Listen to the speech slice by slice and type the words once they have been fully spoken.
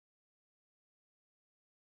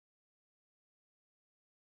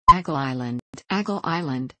Achill Island. Achill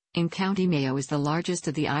Island, in County Mayo, is the largest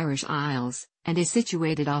of the Irish Isles, and is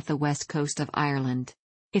situated off the west coast of Ireland.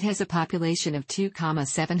 It has a population of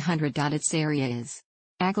 2,700. Its area is.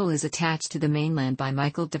 Achill is attached to the mainland by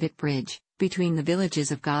Michael Davitt Bridge, between the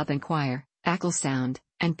villages of Dooagh and Choire, Achill Sound,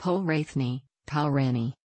 and Poll Raithní,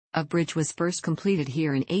 Polranny. A bridge was first completed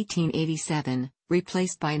here in 1887,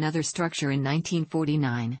 replaced by another structure in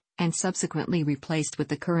 1949, and subsequently replaced with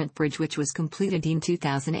the current bridge, which was completed in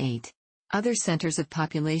 2008. Other centers of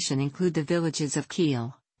population include the villages of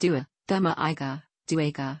Keel, Dumha Éige,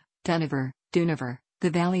 Dooega, Dooniver, Dooniver, the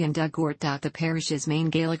Valley and Dugort. The parish's main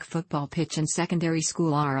Gaelic football pitch and secondary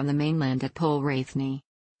school are on the mainland at Poll Raithní.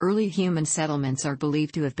 Early human settlements are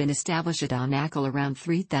believed to have been established at Achill around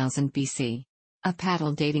 3000 BC. A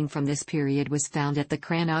paddle dating from this period was found at the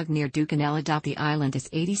crannóg near Dookinella. The island is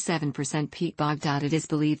 87% peat bog. It is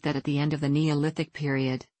believed that at the end of the Neolithic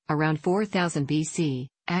period, around 4000 BC,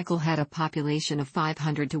 Achill had a population of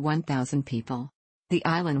 500 to 1000 people. The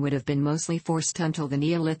island would have been mostly forest until the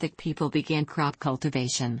Neolithic people began crop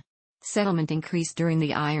cultivation. Settlement increased during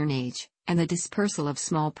the Iron Age, and the dispersal of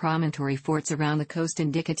small promontory forts around the coast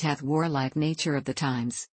indicates the warlike nature of the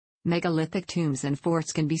times. Megalithic tombs and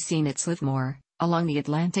forts can be seen at Slivemore, along the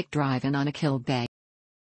Atlantic Drive and on Achill Bay.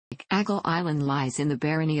 Achill Island lies in the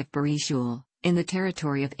barony of Parish, in the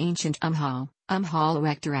territory of ancient Umhall,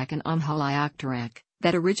 Uachtarach and Iachtarach,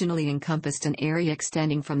 that originally encompassed an area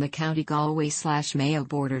extending from the County Galway/Mayo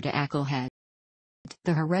border to Achill Head.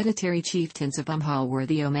 The hereditary chieftains of Umhall were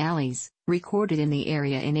the O'Malleys, recorded in the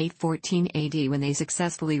area in 814 AD when they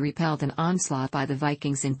successfully repelled an onslaught by the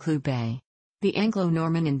Vikings in Clew Bay. The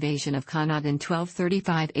Anglo-Norman invasion of Connaught in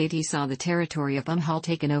 1235 AD saw the territory of Umhall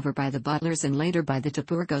taken over by the Butlers and later by the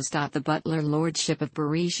Taburgos. The Butler lordship of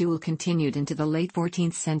Parish continued into the late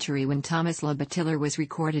 14th century when Thomas le Butler was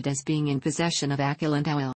recorded as being in possession of Achill and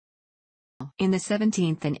Owell. In the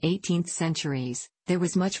 17th and 18th centuries, there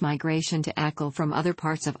was much migration to Achill from other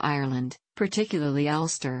parts of Ireland, particularly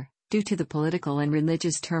Ulster, due to the political and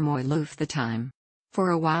religious turmoil of the time.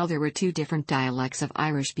 For a while there were two different dialects of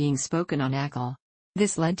Irish being spoken on Achill.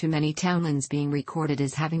 This led to many townlands being recorded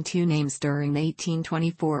as having two names during the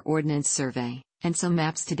 1824 Ordnance Survey, and some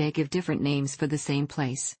maps today give different names for the same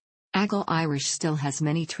place. Achill Irish still has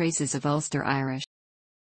many traces of Ulster Irish.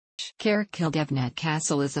 Carrick-Kildevnet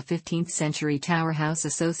Castle is a 15th-century tower house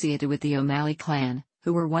associated with the O'Malley clan,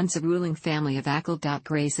 who were once a ruling family of Achill.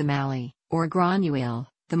 Grace O'Malley, or Granuaile,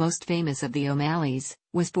 the most famous of the O'Malleys,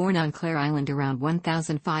 was born on Clare Island around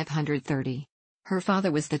 1530. Her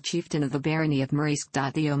father was the chieftain of the barony of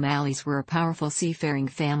Murraysk. The O'Malleys were a powerful seafaring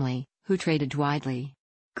family, who traded widely.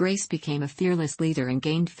 Grace became a fearless leader and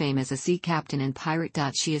gained fame as a sea captain and pirate.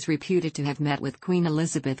 She is reputed to have met with Queen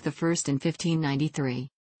Elizabeth I in 1593.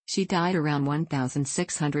 She died around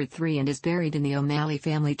 1603 and is buried in the O'Malley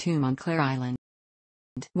family tomb on Clare Island.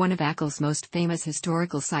 One of Achill's most famous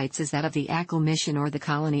historical sites is that of the Achill Mission or the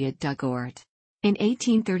colony at Dugort. In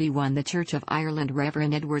 1831 the Church of Ireland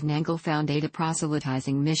Reverend Edward Nangle founded a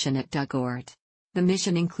proselytizing mission at Dugort. The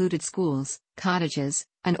mission included schools, cottages,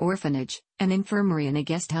 an orphanage, an infirmary and a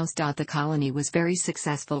guest house. The colony was very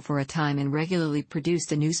successful for a time and regularly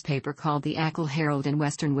produced a newspaper called the Achill Herald and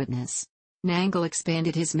Western Witness. Nangle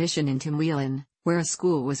expanded his mission into Whelan, where a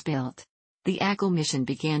school was built. The Achill mission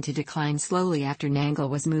began to decline slowly after Nangle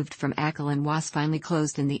was moved from Achill and was finally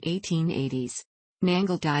closed in the 1880s.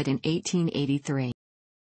 Nangle died in 1883.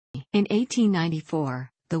 In 1894,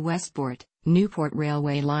 the Westport, Newport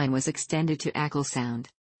railway line was extended to Achill Sound.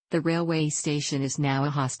 The railway station is now a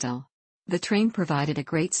hostel. The train provided a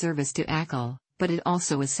great service to Achill, but it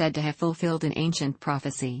also is said to have fulfilled an ancient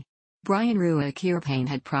prophecy. Brian Rua Kirpain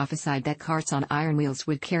had prophesied that carts on iron wheels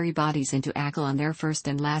would carry bodies into Achill on their first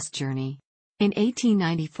and last journey. In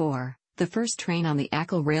 1894, the first train on the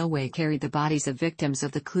Achill Railway carried the bodies of victims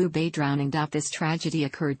of the Clew Bay drowning. This tragedy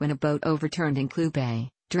occurred when a boat overturned in Clew Bay,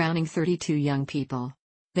 drowning 32 young people.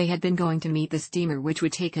 They had been going to meet the steamer which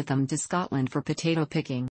would take them to Scotland for potato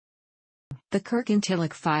picking. The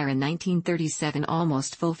Kirkintilloch fire in 1937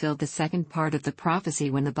 almost fulfilled the second part of the prophecy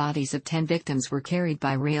when the bodies of 10 victims were carried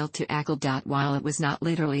by rail to Achill. While it was not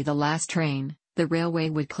literally the last train, the railway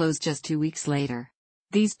would close just 2 weeks later.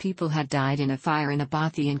 These people had died in a fire in a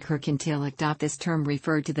bothy in Kirkintilloch. This term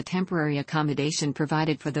referred to the temporary accommodation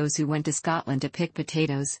provided for those who went to Scotland to pick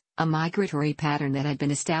potatoes, a migratory pattern that had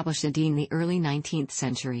been established in the early 19th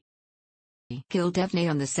century. Kildevnet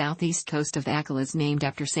on the southeast coast of Achill is named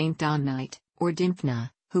after Saint Domnite, or Dimphna,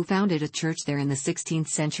 who founded a church there in the 16th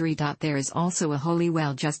century. There is also a holy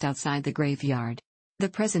well just outside the graveyard. The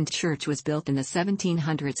present church was built in the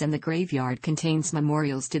 1700s and the graveyard contains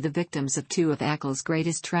memorials to the victims of two of Achill's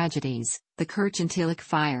greatest tragedies, the Kirchintilloch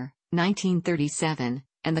fire, 1937,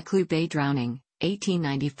 and the Clew Bay drowning,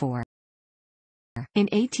 1894. In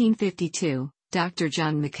 1852, Dr.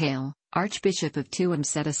 John McHale, Archbishop of Tuam,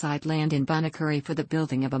 set aside land in Bunacurry for the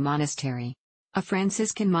building of a monastery. A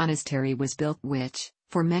Franciscan monastery was built which,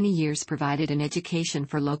 for many years, provided an education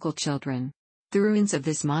for local children. The ruins of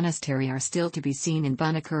this monastery are still to be seen in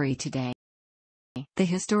Bunacurry today. The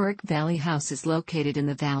historic Valley House is located in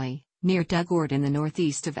the valley, near Dugort in the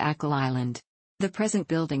northeast of Achill Island. The present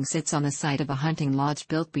building sits on the site of a hunting lodge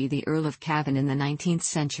built by the Earl of Cavan in the 19th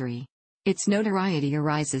century. Its notoriety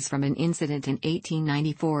arises from an incident in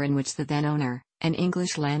 1894 in which the then owner, an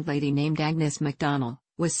English landlady named Agnes MacDonald,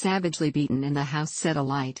 was savagely beaten and the house set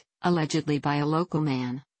alight, allegedly by a local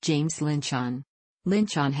man, James Lynchon.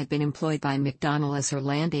 Lynchon had been employed by MacDonald as her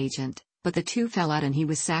land agent, but the two fell out and he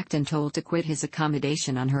was sacked and told to quit his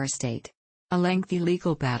accommodation on her estate. A lengthy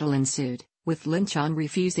legal battle ensued, with Lynchon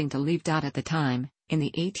refusing to leave. At the time, in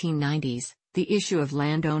the 1890s, the issue of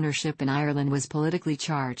land ownership in Ireland was politically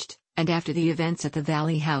charged, and after the events at the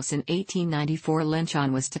Valley House in 1894,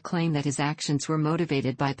 Lynchon was to claim that his actions were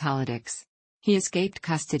motivated by politics. He escaped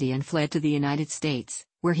custody and fled to the United States,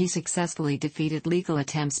 where he successfully defeated legal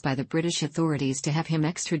attempts by the British authorities to have him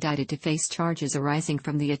extradited to face charges arising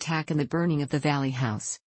from the attack and the burning of the Valley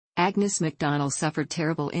House. Agnes MacDonald suffered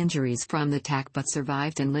terrible injuries from the attack but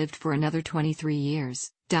survived and lived for another 23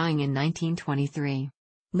 years, dying in 1923.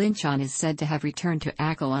 Lynchon is said to have returned to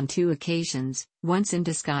Achill on 2 occasions, once in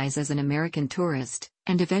disguise as an American tourist,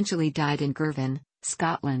 and eventually died in Girvan,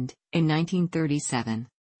 Scotland, in 1937.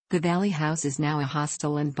 The Valley House is now a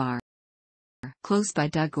hostel and bar. Close by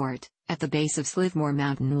Dugort, at the base of Slivemore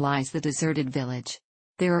Mountain, lies the deserted village.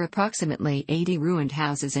 There are approximately 80 ruined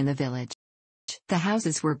houses in the village. The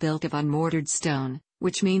houses were built of unmortared stone,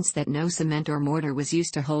 which means that no cement or mortar was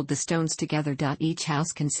used to hold the stones together. Each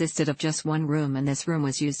house consisted of just one room, and this room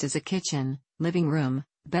was used as a kitchen, living room,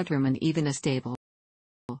 bedroom, and even a stable.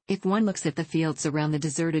 If one looks at the fields around the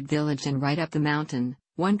deserted village and right up the mountain,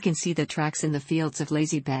 one can see the tracks in the fields of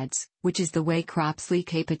lazy beds, which is the way crops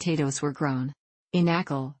like potatoes were grown. In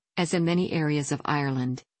Achill, as in many areas of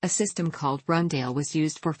Ireland, a system called rundale was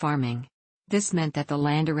used for farming. This meant that the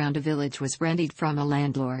land around a village was rented from a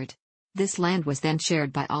landlord. This land was then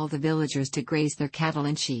shared by all the villagers to graze their cattle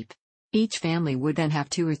and sheep. Each family would then have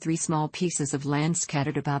 2 or 3 small pieces of land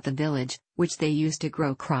scattered about the village, which they used to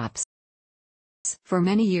grow crops. For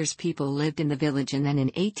many years people lived in the village, and then in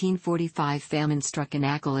 1845 famine struck in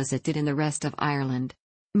Achill as it did in the rest of Ireland.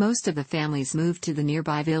 Most of the families moved to the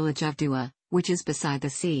nearby village of Dooagh, which is beside the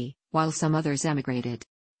sea, while some others emigrated.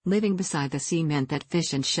 Living beside the sea meant that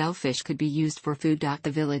fish and shellfish could be used for food. The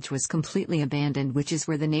village was completely abandoned, which is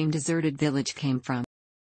where the name deserted village came from.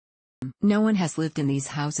 No one has lived in these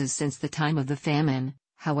houses since the time of the famine.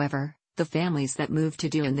 However, the families that moved to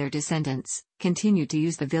Dooagh and their descendants continued to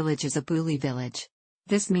use the village as a boolie village.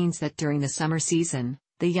 This means that during the summer season,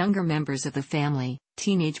 the younger members of the family,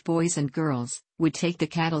 teenage boys and girls, would take the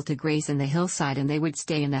cattle to graze in the hillside, and they would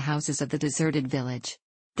stay in the houses of the deserted village.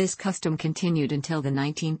 This custom continued until the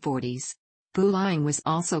 1940s. Bullying was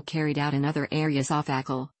also carried out in other areas off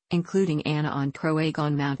Achill, including Anna on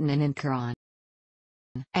Croaghaun Mountain and in Curran.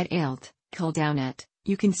 At Ailt, Kildownet,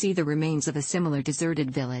 you can see the remains of a similar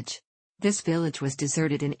deserted village. This village was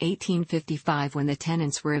deserted in 1855 when the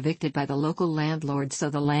tenants were evicted by the local landlord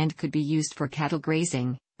so the land could be used for cattle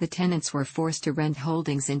grazing. The tenants were forced to rent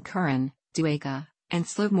holdings in Curran, Dooega, and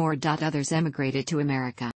Slivemore. Others emigrated to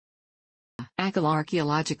America. Achill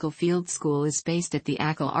Archaeological Field School is based at the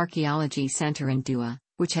Achill Archaeology Centre in Dooagh,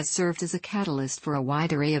 which has served as a catalyst for a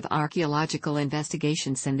wide array of archaeological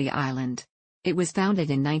investigations in the island. It was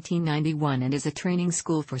founded in 1991 and is a training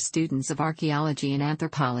school for students of archaeology and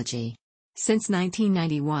anthropology. Since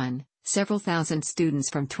 1991, several thousand students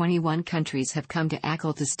from 21 countries have come to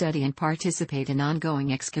Achill to study and participate in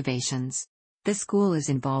ongoing excavations. The school is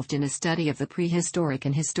involved in a study of the prehistoric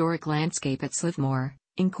and historic landscape at Slivemore,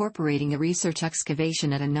 incorporating a research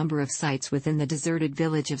excavation at a number of sites within the deserted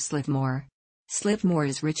village of Slivemore. Slivemore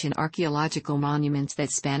is rich in archaeological monuments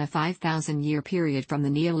that span a 5,000-year period from the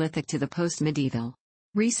Neolithic to the post-medieval.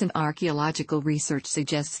 Recent archaeological research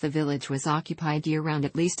suggests the village was occupied year-round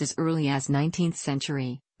at least as early as 19th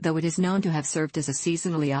century, though it is known to have served as a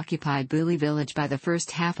seasonally occupied boolie village by the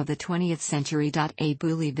first half of the 20th century. A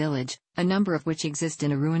boolie village, a number of which exist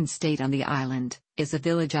in a ruined state on the island, is a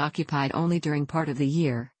village occupied only during part of the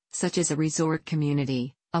year, such as a resort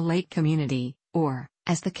community, a lake community, or,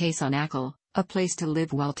 as the case on Achill, a place to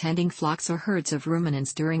live while tending flocks or herds of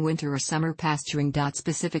ruminants during winter or summer pasturing.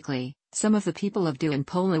 Specifically, some of the people of Dooagh and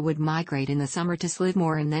Polranny would migrate in the summer to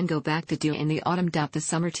Slivmore and then go back to Dooagh in the autumn. The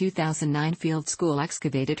summer 2009 field school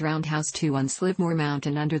excavated Roundhouse 2 on Slivmore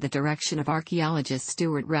Mountain under the direction of archaeologist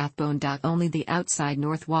Stuart Rathbone. Only the outside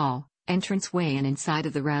north wall, entranceway and inside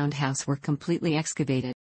of the roundhouse were completely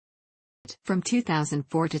excavated. From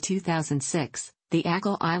 2004 to 2006, the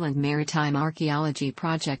Achill Island Maritime Archaeology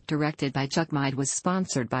Project directed by Chuck Mead was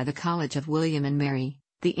sponsored by the College of William and Mary,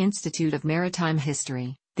 the Institute of Maritime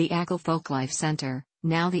History, the Achill Folklife Centre,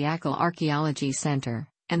 now the Achill Archaeology Centre,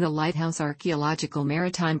 and the Lighthouse Archaeological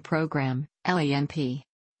Maritime Programme, LAMP.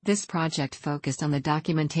 This project focused on the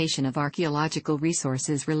documentation of archaeological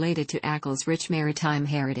resources related to Achill's rich maritime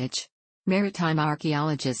heritage. Maritime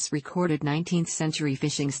archaeologists recorded 19th-century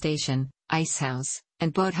fishing station, icehouse,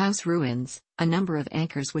 and boathouse ruins, a number of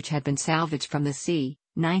anchors which had been salvaged from the sea,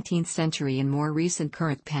 19th century and more recent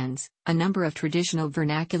current pens, a number of traditional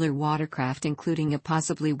vernacular watercraft including a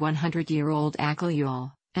possibly 100-year-old Achill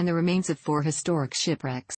yawl, and the remains of 4 historic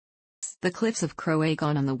shipwrecks. The cliffs of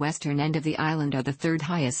Croaghaun on the western end of the island are the third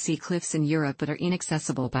highest sea cliffs in Europe but are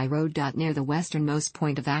inaccessible by road. Near the westernmost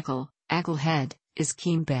point of Achill Head, is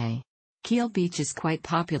Keel Bay. Keel Beach is quite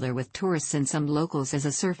popular with tourists and some locals as a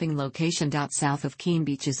surfing location. South of Keel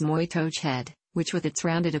Beach is Moytoche Head, which with its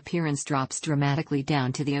rounded appearance drops dramatically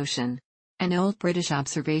down to the ocean. An old British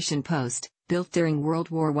observation post, built during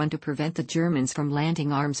World War I to prevent the Germans from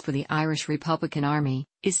landing arms for the Irish Republican Army,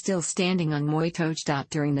 is still standing on Moytoche.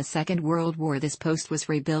 During the Second World War this post was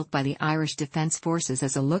rebuilt by the Irish Defence Forces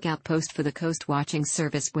as a lookout post for the Coast Watching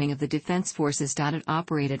Service wing of the Defence Forces. It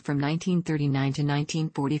operated from 1939 to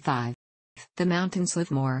 1945. The mountain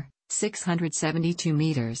Slivmore, 672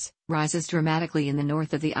 meters, rises dramatically in the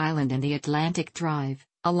north of the island, and the Atlantic Drive,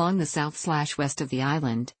 along the south/west of the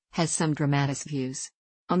island, has some dramatic views.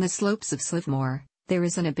 On the slopes of Slivmore, there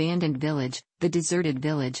is an abandoned village, the Deserted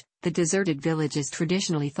Village. The Deserted Village is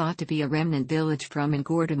traditionally thought to be a remnant village from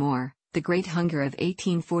Ingordamore, the Great Hunger of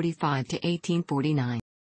 1845 to 1849.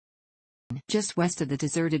 Just west of the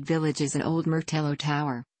deserted village is an old Martello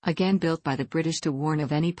Tower, again built by the British to warn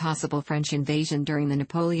of any possible French invasion during the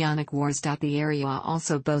Napoleonic Wars. The area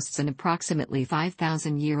also boasts an approximately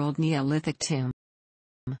 5,000-year-old Neolithic tomb.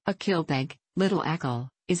 Achillbeg, Little Achill,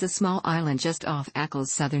 is a small island just off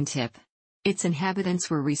Achill's southern tip. Its inhabitants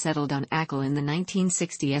were resettled on Achill in the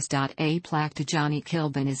 1960s. A plaque to Johnny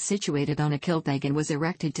Kilbin is situated on Achillbeg and was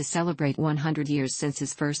erected to celebrate 100 years since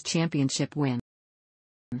his first championship win.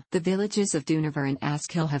 The villages of Dooniver and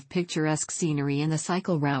Askill have picturesque scenery and the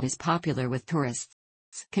cycle route is popular with tourists.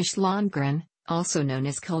 Kishlongren, also known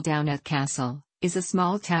as Kildownet Castle, is a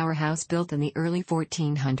small tower house built in the early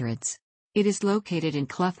 1400s. It is located in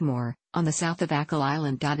Cloughmore, on the south of Achill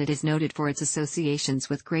Island. It is noted for its associations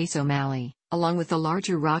with Grace O'Malley, along with the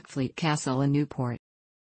larger Rockfleet Castle in Newport.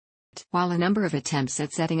 While a number of attempts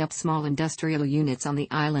at setting up small industrial units on the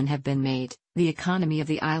island have been made, the economy of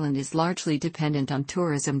the island is largely dependent on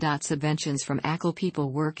tourism. Subventions from Achill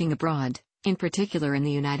people working abroad, in particular in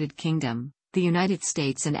the United Kingdom, the United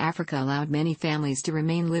States and Africa, allowed many families to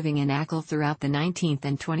remain living in Achill throughout the 19th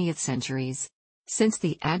and 20th centuries. Since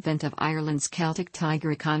the advent of Ireland's Celtic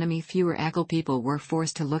Tiger economy, fewer Achill people were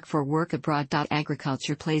forced to look for work abroad.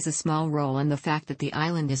 Agriculture plays a small role, and the fact that the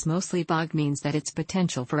island is mostly bog means that its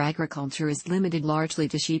potential for agriculture is limited largely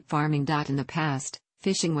to sheep farming. In the past,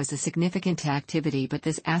 fishing was a significant activity, but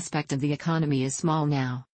this aspect of the economy is small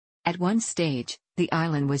now. At one stage, the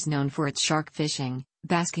island was known for its shark fishing.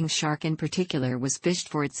 Basking shark in particular was fished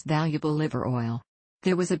for its valuable liver oil.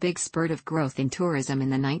 There was a big spurt of growth in tourism in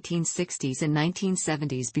the 1960s and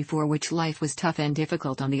 1970s, before which life was tough and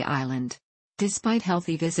difficult on the island. Despite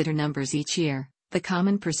healthy visitor numbers each year, the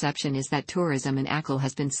common perception is that tourism in Achill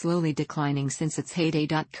has been slowly declining since its heyday.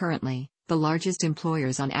 Currently, the largest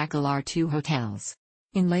employers on Achill are 2 hotels.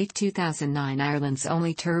 In late 2009, Ireland's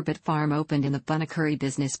only turbot farm opened in the Bunacurry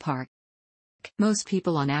Business Park. Most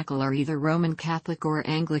people on Achill are either Roman Catholic or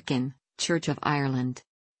Anglican, Church of Ireland.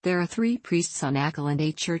 There are 3 priests on Achill and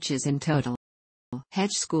 8 churches in total.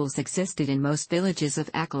 Hedge schools existed in most villages of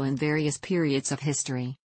Achill in various periods of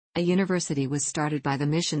history. A university was started by the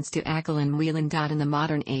missions to Achill and Mainland. In the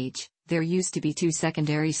modern age, there used to be 2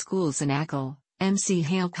 secondary schools in Achill, MC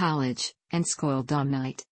Hale College, and Scoil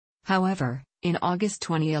Domnite. However, in August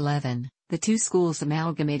 2011, the 2 schools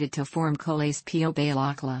amalgamated to form Coles Pio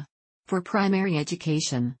Bailachla. For primary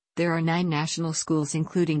education, there are 9 national schools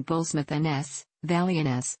including Bullsmith NS, Valley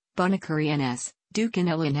NS, Bunacurry NS,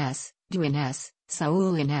 Dookinella NS, Dún NS,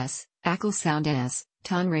 Saúl NS, Achill Sound NS,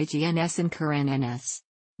 Tonragey NS and Curran NS.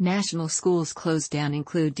 National schools closed down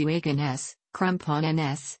include Dooega NS,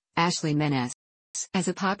 Crumpon Ashley Menes. As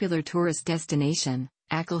a popular tourist destination,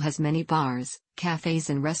 Achill has many bars, cafes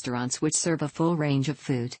and restaurants which serve a full range of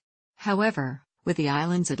food. However, with the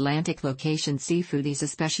island's Atlantic location, seafood is a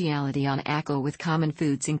speciality on Achill, with common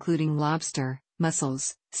foods including lobster,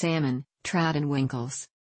 mussels, salmon, trout and winkles.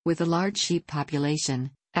 With a large sheep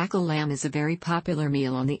population, Achill lamb is a very popular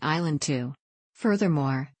meal on the island too.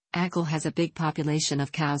 Furthermore, Achill has a big population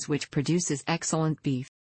of cows which produces excellent beef.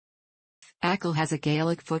 Achill has a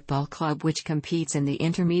Gaelic football club which competes in the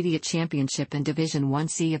Intermediate Championship and Division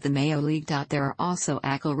 1C of the Mayo League. There are also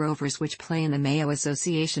Achill Rovers which play in the Mayo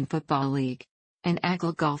Association Football League. An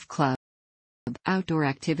Achill Golf Club. Outdoor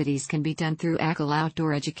activities can be done through Achill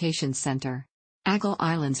Outdoor Education Center. Achill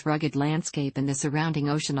Island's rugged landscape and the surrounding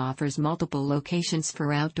ocean offers multiple locations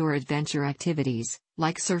for outdoor adventure activities,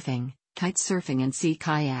 like surfing, kite surfing and sea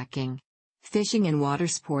kayaking. Fishing and water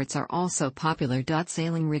sports are also popular.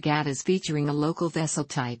 Sailing regattas featuring a local vessel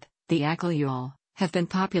type, the Achill yawl, have been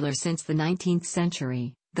popular since the 19th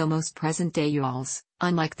century, though most present-day yawls,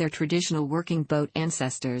 unlike their traditional working boat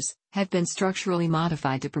ancestors, have been structurally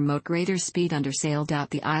modified to promote greater speed under sail.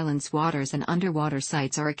 The island's waters and underwater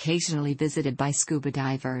sites are occasionally visited by scuba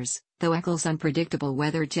divers, though Achill's unpredictable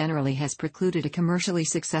weather generally has precluded a commercially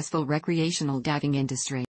successful recreational diving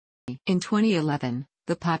industry. In 2011,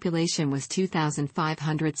 the population was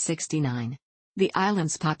 2,569. The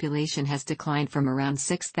island's population has declined from around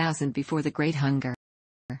 6,000 before the Great Hunger.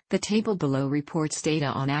 The table below reports data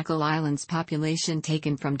on Achill Island's population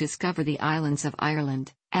taken from Discover the Islands of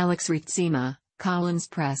Ireland, Alex Rietzema, Collins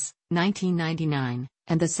Press, 1999,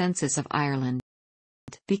 and the Census of Ireland.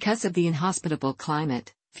 Because of the inhospitable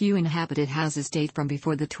climate, few inhabited houses date from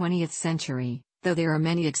before the 20th century, though there are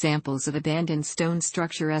many examples of abandoned stone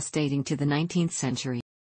structures dating to the 19th century.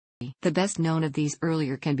 The best known of these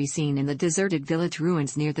earlier can be seen in the deserted village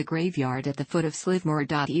ruins near the graveyard at the foot of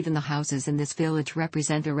Slivemore. Even the houses in this village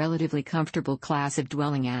represent a relatively comfortable class of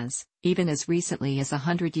dwelling, as, even as recently as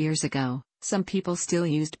 100 years ago, some people still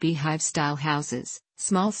used beehive-style houses,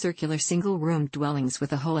 small circular single-roomed dwellings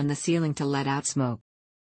with a hole in the ceiling to let out smoke.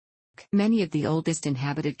 Many of the oldest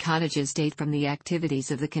inhabited cottages date from the activities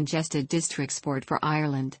of the Congested District Sport for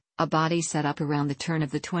Ireland, a body set up around the turn of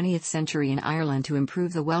the 20th century in Ireland to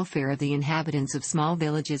improve the welfare of the inhabitants of small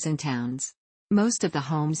villages and towns. Most of the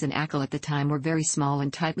homes in Achill at the time were very small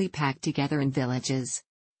and tightly packed together in villages.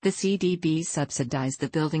 The CDB subsidized the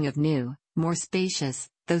building of new, more spacious,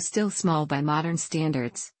 though still small by modern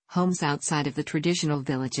standards, homes outside of the traditional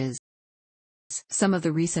villages. Some of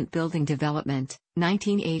the recent building development,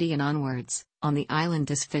 1980 and onwards, on the island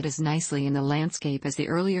does fit as nicely in the landscape as the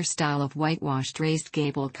earlier style of whitewashed raised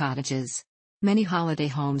gable cottages. Many holiday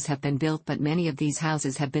homes have been built, but many of these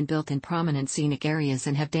houses have been built in prominent scenic areas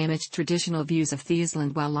and have damaged traditional views of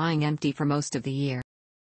Theesland while lying empty for most of the year.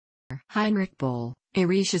 Heinrich Boll,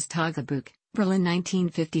 Irisches Tagebuch, Berlin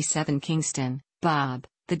 1957. Kingston, Bob,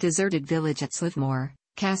 The Deserted Village at Slivemore,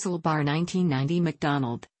 Castle Bar 1990.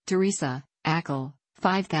 MacDonald, Teresa, Achill,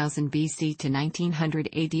 5000 BC to 1900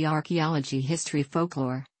 AD. Archaeology, History,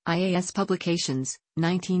 Folklore, IAS Publications,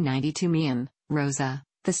 1992. Meehan, Rosa,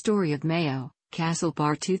 The Story of Mayo, Castle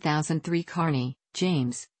Bar 2003. Carney,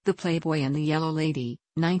 James, The Playboy and the Yellow Lady,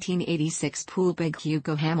 1986. Poolbeg,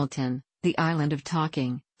 Hugo Hamilton, The Island of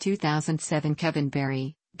Talking, 2007. Kevin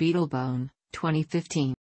Berry, Beetlebone,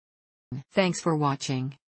 2015. Thanks for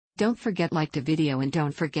watching. Don't forget like the video and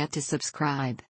don't forget to subscribe.